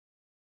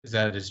 Is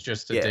that it's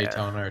just a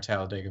Daytona or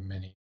Talladega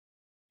Mini.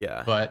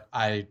 Yeah. But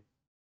I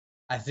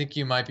think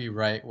you might be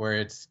right where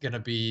it's gonna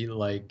be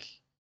like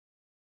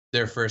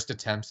their first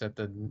attempts at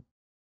the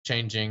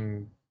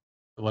changing,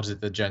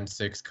 the Gen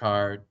 6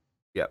 car.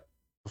 Yep.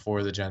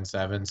 Before the Gen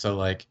 7. So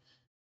like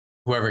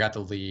whoever got the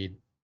lead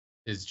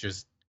is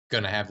just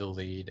gonna have the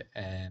lead,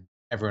 and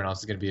everyone else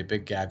is gonna be a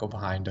big gaggle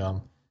behind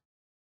them,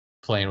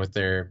 playing with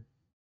their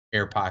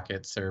air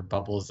pockets or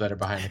bubbles that are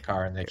behind the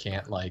car, and they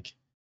can't like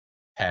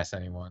pass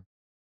anyone.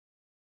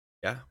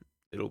 Yeah,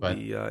 it'll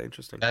be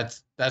interesting.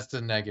 That's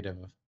the negative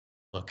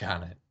look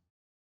on it.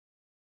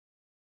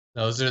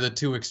 Those are the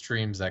two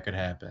extremes that could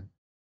happen,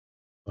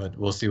 but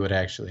we'll see what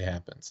actually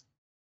happens.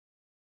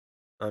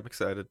 I'm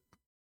excited.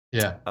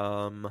 Yeah.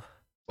 Well,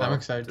 I'm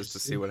excited just to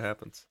see what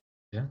happens.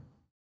 Yeah.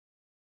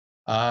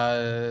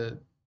 I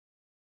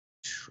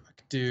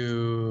could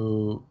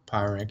do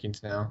power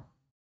rankings now.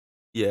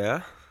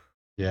 Yeah.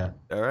 Yeah.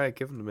 All right,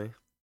 give them to me.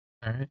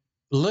 All right.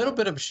 A little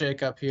bit of a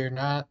shakeup here,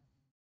 not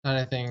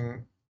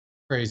anything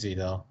crazy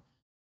though.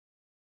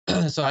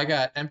 So I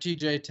got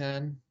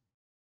MTJ10.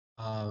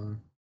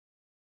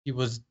 He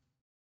was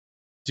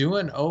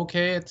doing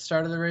okay at the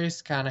start of the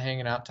race, kind of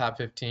hanging out top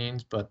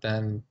 15s, but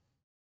then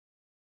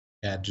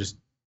just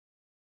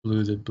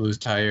blew his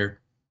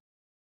tire,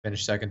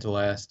 finished second to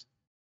last.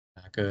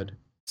 Not good.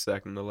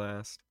 Second to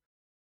last.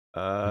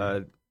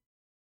 You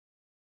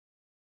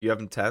have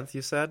him 10th,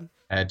 you said?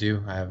 I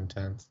do. I have him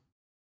 10th.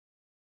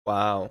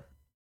 Wow.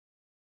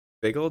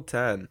 Big old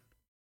 10.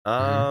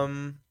 I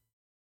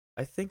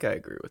think I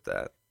agree with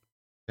that.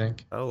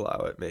 Think? I'll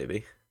allow it,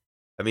 maybe.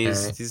 I mean,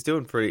 he's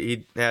doing pretty.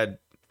 He had,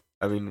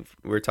 I mean,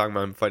 we were talking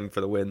about him fighting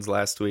for the wins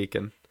last week,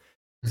 and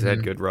he's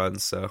had good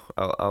runs, so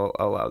I'll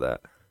allow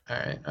that. All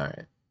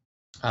right.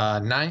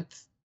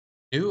 Ninth,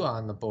 new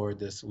on the board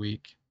this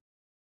week,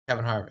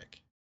 Kevin Harvick.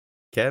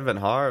 Kevin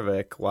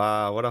Harvick,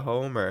 wow, what a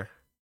homer.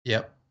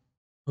 Yep.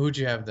 Who'd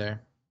you have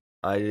there?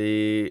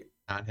 I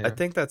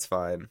think that's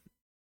fine.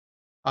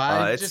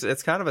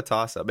 It's kind of a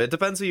toss up. It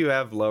depends who you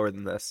have lower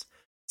than this.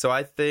 So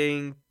I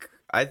think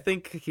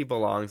he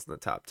belongs in the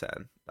top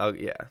 10. Oh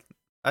yeah,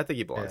 I think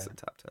he belongs in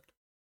the top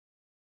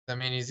 10. I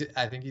mean,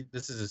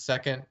 this is his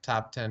second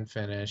top 10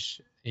 finish.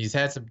 He's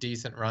had some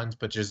decent runs,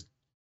 but just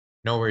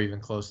nowhere even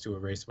close to a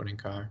race-winning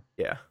car.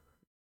 Yeah,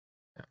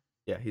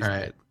 he's all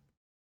right. Good.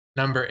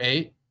 Number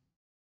 8,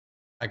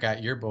 I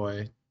got your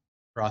boy,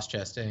 Ross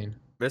Chastain.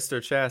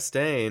 Mr.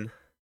 Chastain,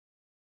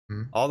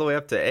 all the way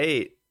up to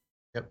 8.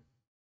 Yep.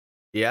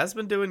 He has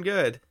been doing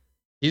good.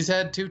 He's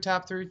had 2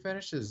 top 3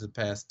 finishes the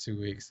past 2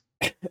 weeks.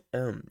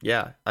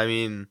 Yeah, I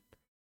mean,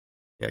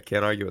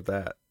 can't argue with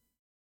that.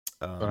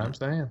 That's what I'm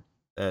saying.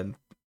 And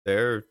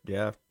they're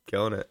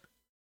killing it.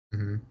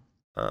 Mm-hmm.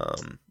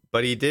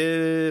 But he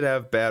did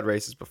have bad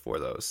races before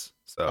those,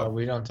 so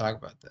we don't talk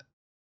about that.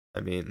 I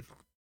mean,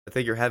 I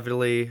think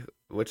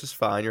which is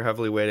fine. You're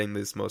heavily weighting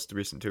these most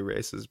recent 2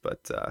 races,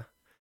 but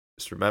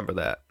just remember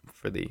that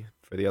for the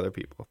other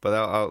people.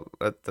 But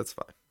that's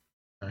fine.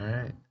 All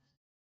right.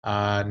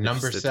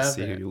 Number 7. To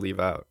see who you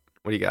leave out.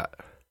 What do you got?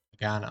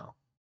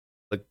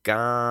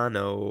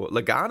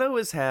 Logano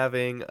is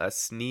having a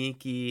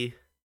sneaky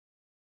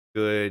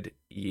good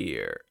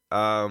year.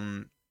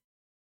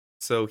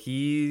 So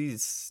he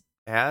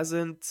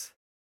hasn't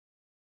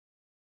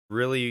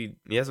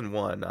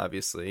won,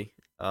 obviously.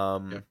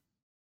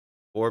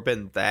 Or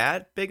been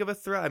that big of a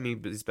threat. I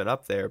mean, he's been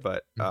up there,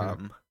 but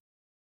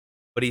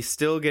but he's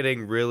still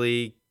getting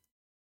really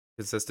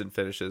consistent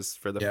finishes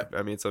for the.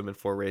 I mean, it's only been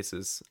 4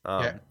 races.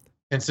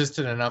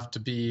 Consistent enough to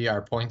be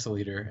our points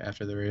leader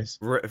after the race.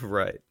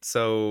 Right.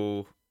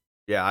 So,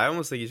 I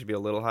almost think he should be a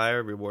little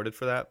higher rewarded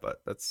for that,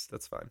 but that's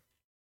fine.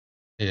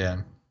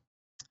 Yeah.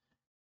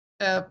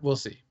 We'll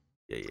see.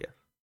 Yeah.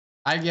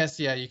 I guess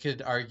you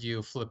could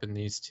argue flipping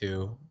these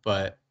 2,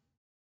 but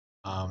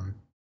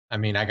I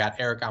mean, I got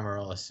Aric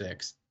Almirola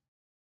 6th.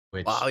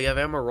 Wow, you have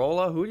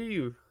Almirola? Who do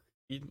you?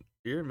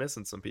 You're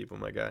missing some people,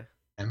 my guy.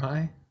 Am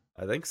I?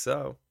 I think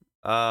so.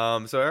 So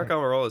Aric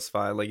Almirola is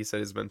fine. Like you said,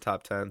 he's been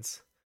top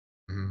 10s.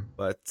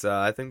 But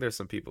I think there's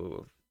some people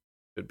who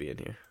should be in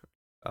here.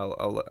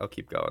 I'll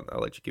keep going. I'll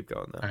let you keep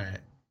going though. All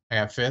right. I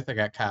got 5th. I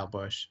got Kyle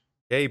Busch.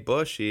 Hey,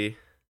 Bushy.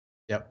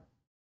 Yep.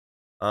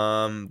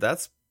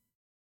 That's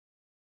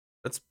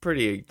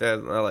pretty.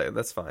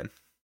 That's fine.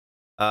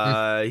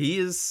 He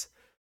has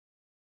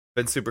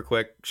been super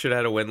quick. Should have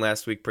had a win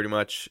last week, pretty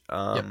much.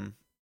 Coulda,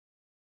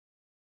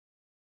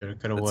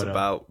 that's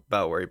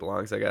about where he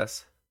belongs, I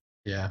guess.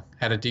 Yeah,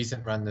 had a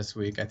decent run this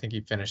week. I think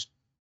he finished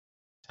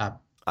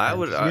top. I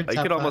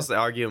could almost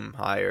argue him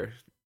higher,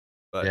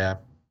 but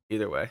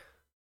either way,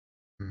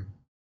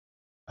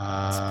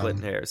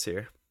 splitting hairs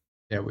here.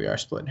 Yeah, we are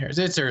splitting hairs.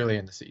 It's early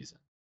in the season.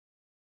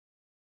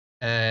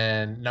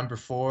 And number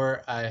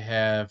 4, I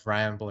have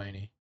Ryan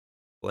Blaney.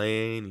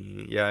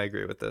 Yeah, I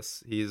agree with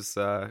this. He's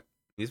been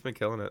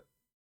killing it.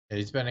 Yeah,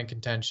 he's been in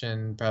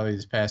contention probably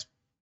these past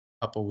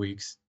couple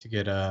weeks to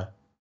get a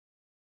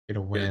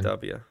win. Get a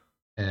W.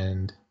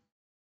 And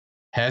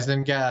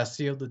hasn't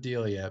sealed the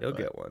deal yet. He'll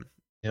get one.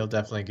 He'll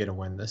definitely get a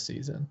win this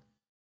season.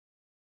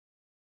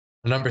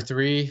 Number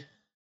 3,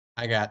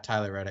 I got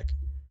Tyler Reddick.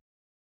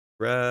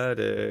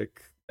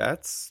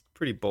 That's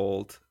pretty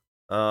bold.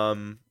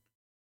 So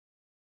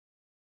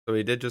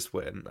he did just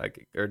win,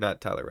 or not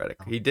Tyler Reddick.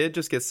 He did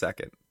just get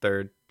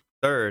third,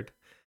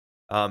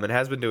 and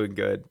has been doing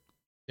good.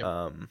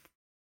 Yep.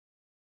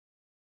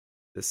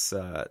 This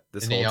and whole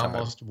he time.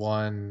 Almost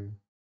won.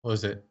 What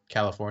was it?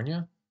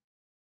 California.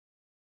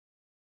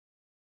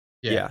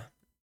 Yeah.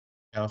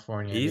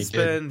 California. He's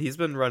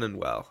been running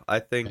well. I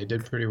think he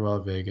did pretty well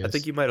at Vegas. I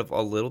think you might have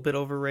a little bit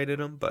overrated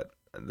him, but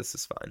this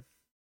is fine.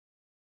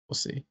 We'll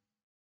see.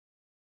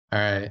 All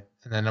right,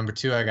 and then number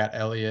 2, I got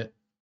Elliott.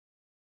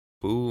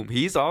 Boom.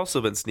 He's also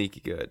been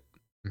sneaky good.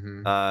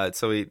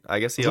 So I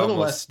guess he a little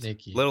less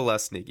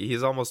sneaky.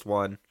 He's almost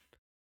won,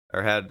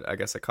 or had, I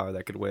guess, a car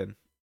that could win.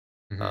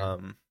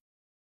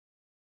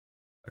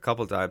 a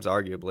couple times,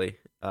 arguably,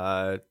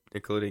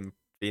 including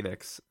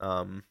Phoenix.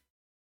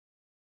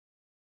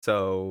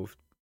 So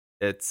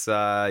it's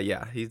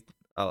I'll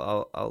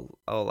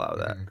allow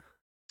that. Mm-hmm.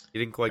 He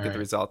didn't quite get the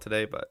result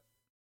today, but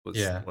was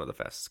one of the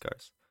fastest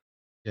cars.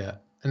 Yeah,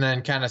 and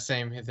then kind of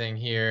same thing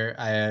here.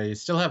 I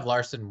still have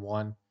Larson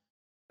 1.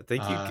 I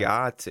think you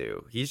got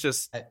to. He's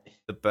just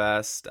the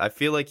best. I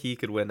feel like he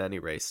could win any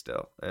race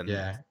still. And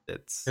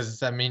it's because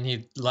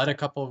he led a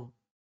couple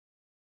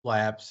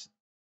laps,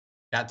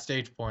 got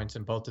stage points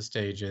in both the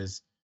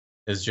stages.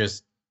 Is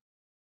just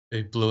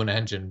he blew an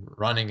engine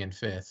running in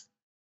 5th.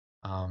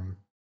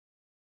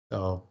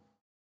 So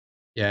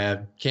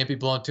yeah, can't be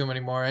blowing too many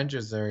more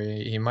engines or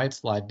he might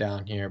slide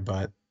down here.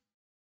 But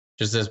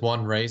just this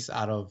one race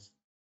out of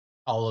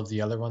all of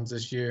the other ones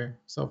this year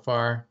so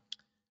far,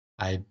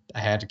 I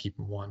had to keep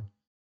him 1.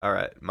 All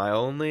right, my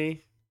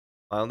only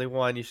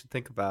one you should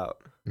think about,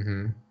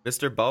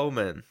 Mr.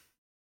 Bowman.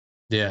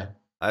 Yeah,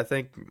 I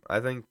think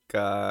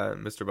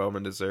Mr.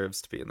 Bowman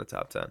deserves to be in the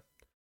top 10,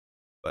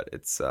 but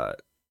it's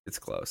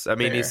close. I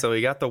mean,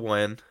 he got the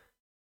win.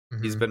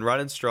 He's been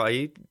running strong.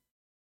 He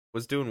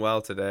was doing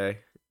well today,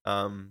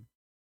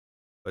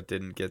 but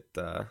didn't get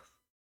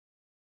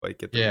quite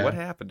get the. Yeah. What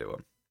happened to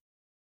him?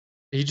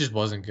 He just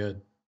wasn't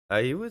good.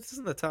 He was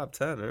in the top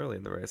 10 early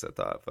in the race, I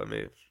thought. I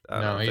mean,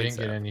 no, he didn't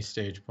get any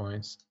stage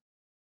points.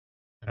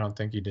 I don't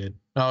think he did.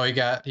 No,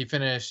 he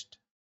finished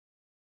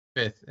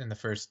 5th in the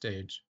first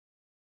stage,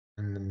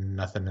 and then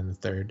nothing in the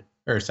third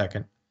or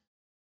second.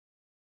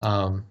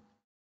 Yeah,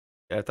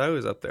 I thought he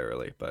was up there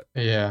early, but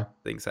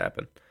things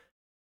happen.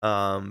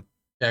 Yeah,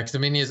 because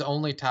his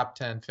only top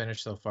 10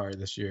 finish so far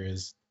this year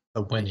is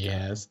the win he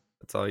has.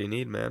 That's all you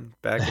need, man.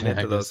 Backing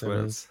into those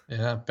wins.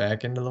 Yeah,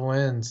 back into the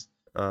wins.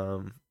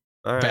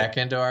 All right. Back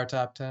into our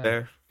top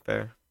 10.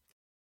 Fair.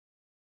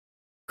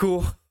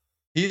 Cool.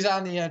 He's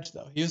on the edge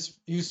though. He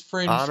was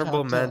fringe.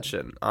 Honorable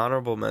mention.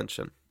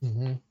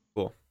 Mm-hmm.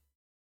 Cool.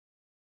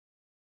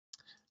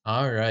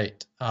 All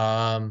right.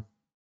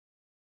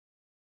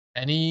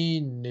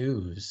 Any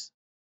news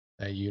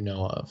that you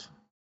know of?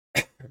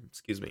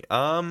 Excuse me.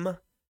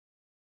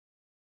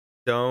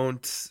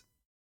 Don't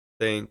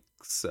think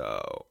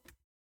so.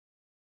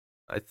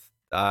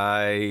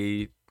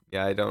 I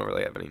don't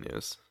really have any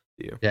news.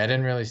 You? Yeah, I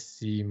didn't really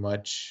see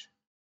much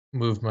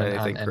movement on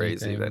anything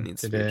crazy that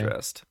needs today. To be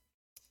addressed.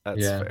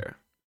 That's fair.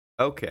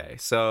 Okay,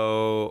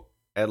 so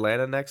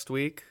Atlanta next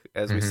week,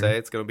 as we say,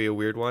 it's going to be a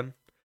weird one.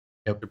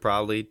 Yep. You'll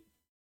probably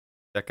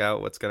check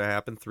out what's going to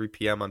happen 3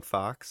 p.m. on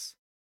Fox.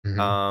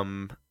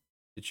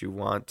 Did you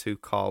want to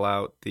call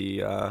out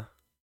the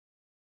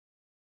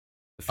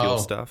fuel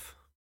stuff?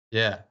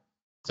 Yeah.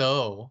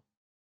 So,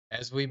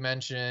 as we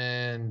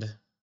mentioned,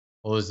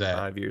 what was that?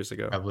 5 years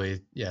ago.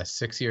 Probably,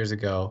 6 years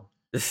ago.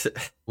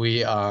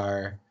 We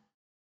are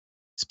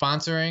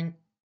sponsoring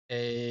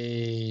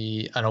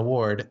an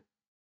award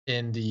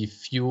in the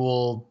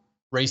Fuel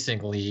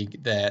Racing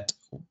League that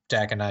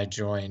Jack and I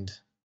joined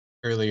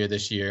earlier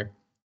this year.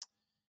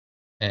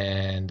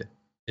 And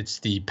it's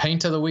the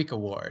Paint of the Week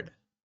award.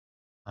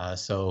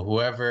 So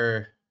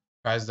whoever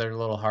tries their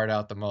little heart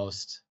out the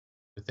most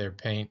with their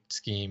paint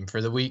scheme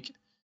for the week,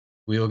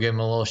 we will give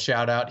them a little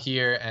shout out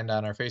here and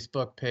on our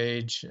Facebook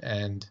page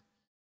and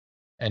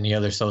any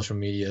other social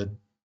media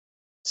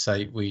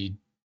site we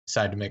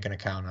decide to make an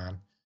account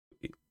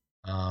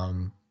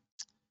on.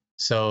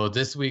 So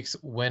this week's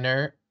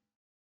winner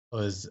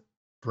was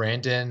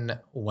Brandon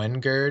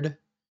Wengard.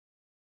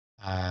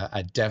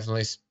 I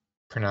definitely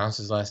pronounced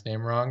his last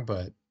name wrong,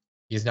 but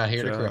he's not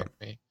here to correct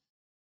me.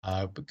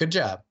 But good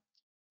job.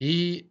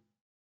 He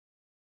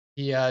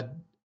didn't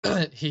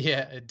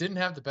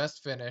have the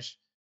best finish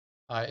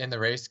in the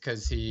race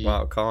because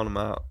calling him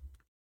out.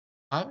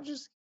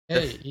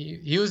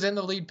 He was in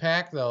the lead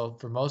pack though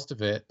for most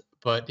of it,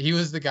 but he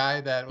was the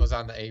guy that was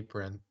on the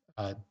apron.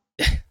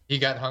 He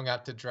got hung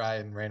out to dry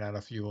and ran out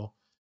of fuel.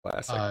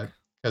 Classic.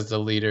 Because the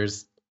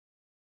leaders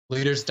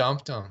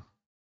dumped him.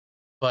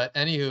 But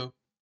anywho,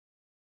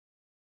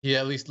 he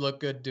at least looked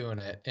good doing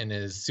it in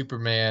his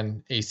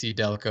Superman AC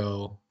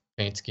Delco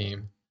paint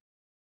scheme.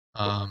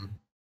 I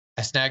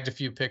snagged a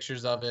few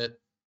pictures of it.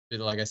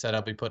 Like I said,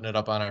 I'll be putting it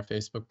up on our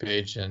Facebook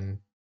page and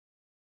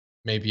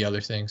maybe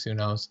other things. Who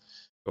knows?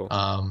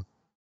 Cool.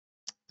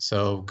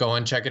 So go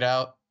and check it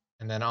out,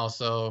 and then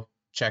also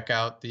check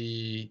out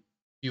the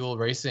Fuel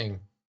Racing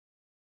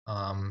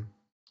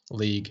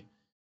League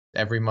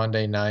every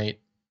Monday night.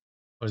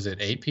 What is it?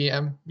 8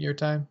 p.m. your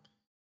time?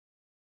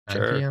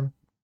 9 p.m.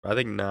 I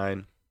think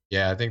 9.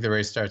 Yeah, I think the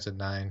race starts at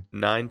 9.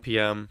 9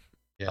 p.m.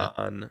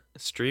 On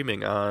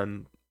streaming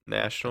on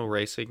National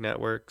Racing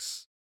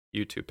Network's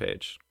YouTube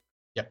page.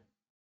 Yep.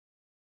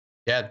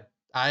 Yeah,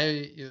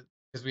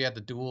 because we had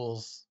the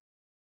duels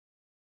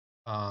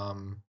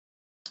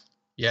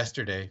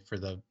yesterday for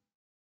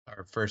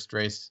our first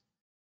race,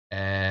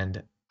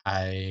 and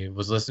I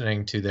was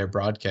listening to their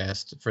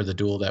broadcast for the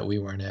duel that we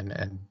weren't in,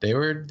 and they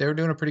were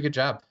doing a pretty good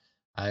job.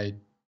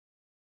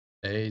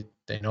 They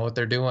know what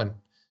they're doing.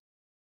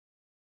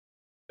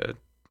 Good.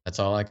 That's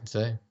all I can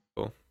say.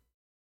 Cool.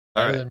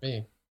 Better than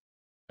me.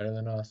 Better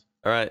than us.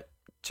 All right.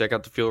 check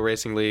out the Fuel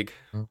Racing League.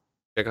 Mm.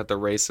 Check out the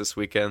race this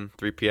weekend,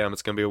 3 p.m.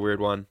 It's gonna be a weird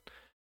one.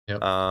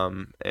 Yep.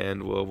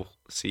 And we'll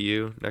see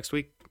you next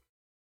week.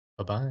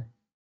 Bye-bye.